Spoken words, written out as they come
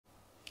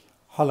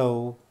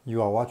Hello,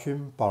 you are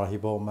watching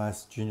Balahippo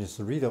Math Genius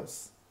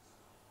Riddles.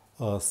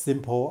 A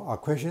simple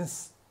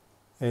equations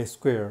a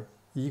squared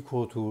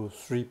equal to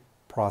 3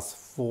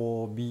 plus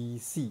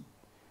 4bc.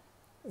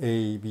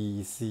 A,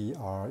 B, C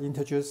are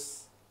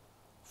integers.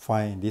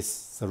 Find these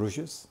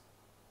solutions.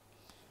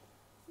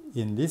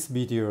 In these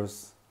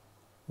videos,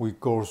 we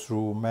go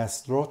through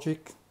math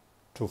logic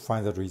to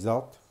find the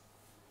result.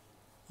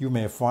 You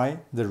may find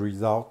the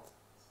result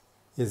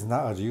is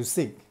not as you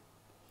think.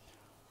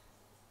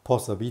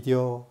 Pause the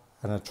video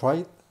and try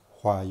it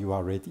while you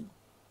are ready.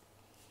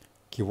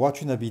 Keep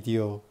watching the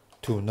video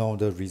to know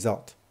the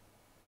result.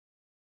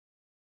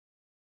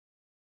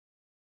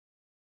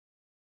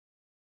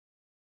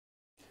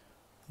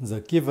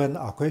 The given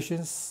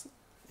equations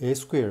a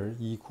squared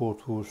equal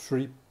to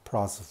 3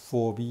 plus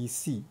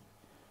 4bc.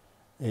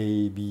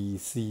 A, B,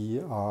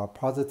 C are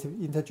positive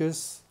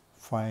integers.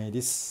 Find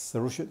these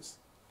solutions.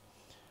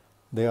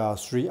 There are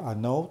three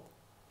unknown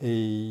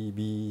A,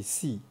 B,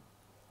 C,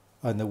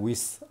 and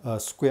with a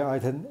square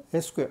item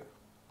a squared.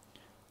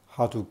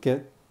 How to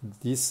get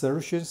these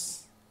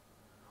solutions?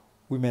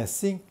 We may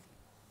think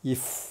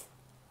if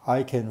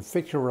I can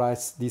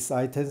factorize these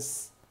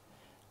items,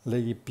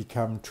 let it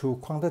become two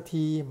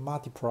quantity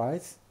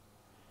multiplied.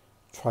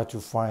 Try to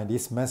find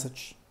this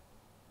message.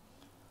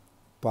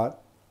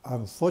 But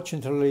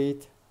unfortunately,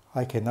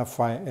 I cannot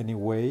find any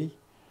way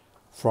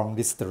from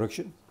this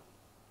direction.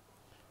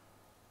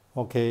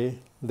 Okay,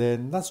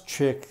 then let's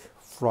check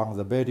from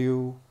the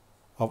value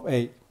of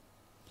A.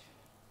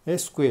 A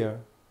squared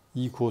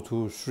equal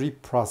to 3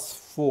 plus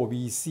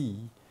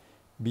 4bc.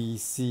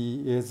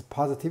 bc is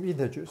positive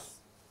integers.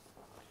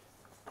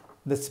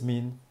 That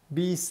means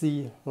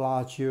bc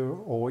larger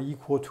or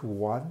equal to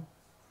 1.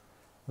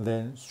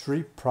 Then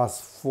 3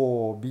 plus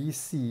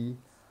 4bc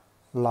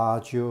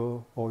larger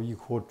or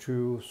equal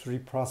to 3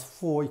 plus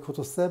 4 equal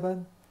to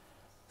 7.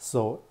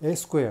 So a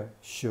squared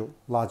should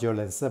larger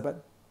than 7.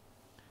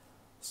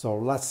 So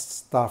let's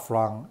start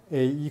from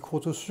a equal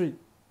to 3.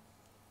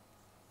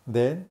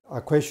 Then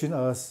equation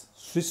as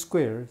 3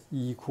 squared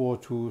equal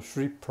to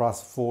 3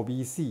 plus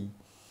 4bc.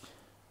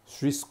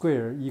 3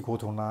 squared equal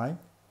to 9.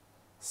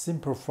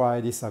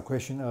 Simplify this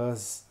equation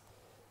as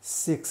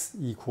 6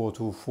 equal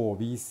to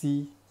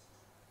 4bc.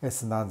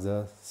 It's not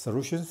the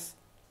solutions.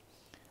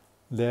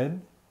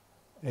 Then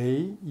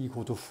a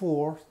equal to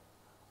 4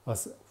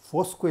 as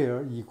 4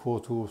 squared equal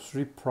to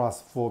 3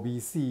 plus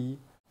 4bc.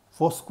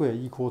 4 squared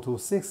equal to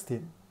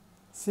 16.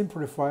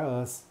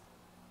 Simplify as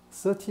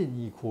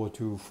 13 equal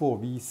to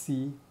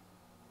 4bc.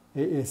 A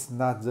is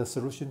not the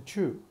solution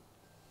too.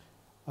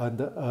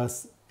 And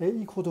as a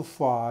equal to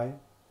 5,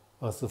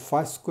 as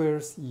 5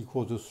 squares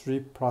equal to 3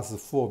 plus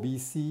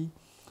 4bc,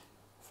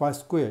 5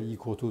 squared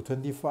equal to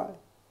 25.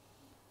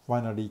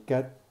 Finally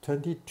get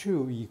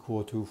 22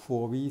 equal to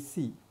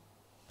 4bc.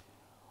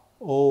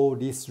 All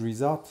this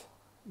result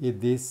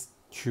is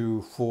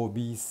to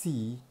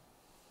 4bc.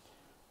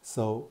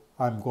 So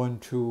I'm going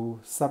to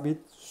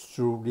submit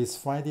through this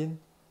finding.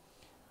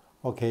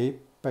 Okay,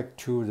 back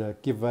to the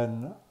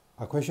given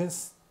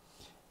equations.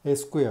 A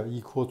squared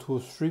equal to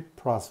 3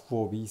 plus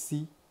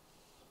 4bc.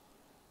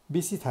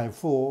 bc times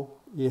 4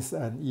 is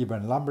an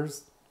even number.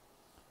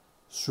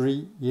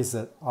 3 is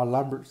an odd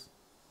number.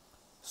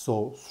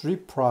 So 3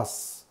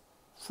 plus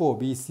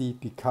 4bc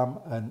become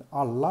an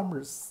odd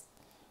number.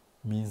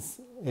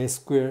 Means a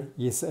squared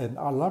is an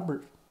odd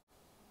number.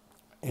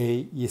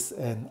 A is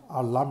an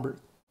odd number.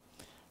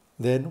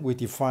 Then we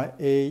define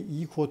a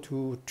equal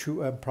to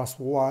 2n plus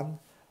 1.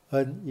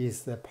 N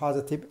is the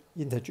positive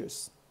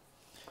integers.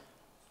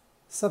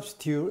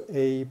 Substitute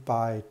a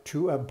by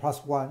 2n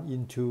plus 1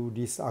 into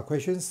these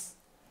equations.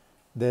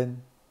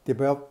 Then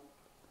develop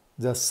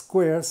the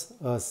squares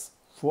as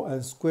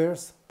 4n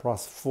squares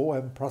plus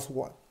 4n plus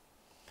 1.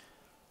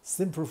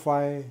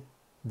 Simplify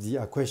the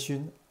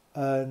equation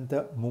and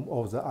move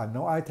all the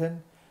unknown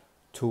item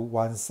to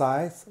one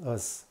side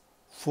as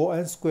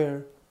 4n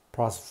squared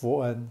plus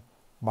 4n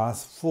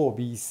minus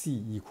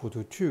 4bc equal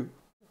to 2.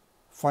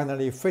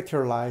 Finally,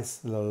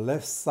 factorize the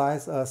left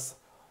side as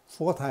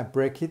 4 times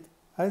bracket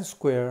n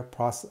squared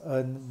plus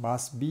n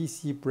minus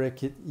bc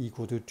bracket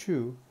equal to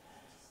 2.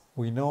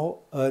 We know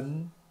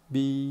n,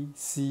 b,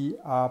 c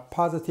are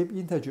positive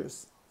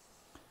integers.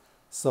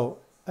 So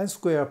n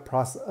squared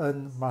plus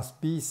n minus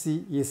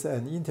bc is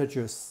an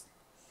integer.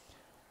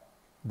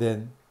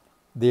 Then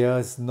there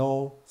is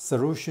no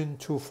solution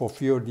to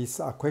fulfill these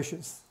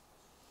equations.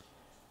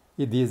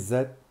 It is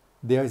that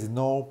there is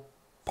no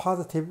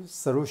positive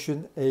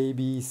solution A,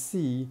 B,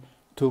 C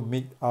to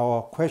meet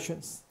our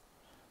questions.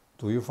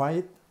 Do you find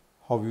it?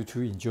 Hope you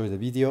to enjoy the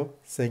video.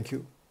 Thank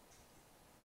you.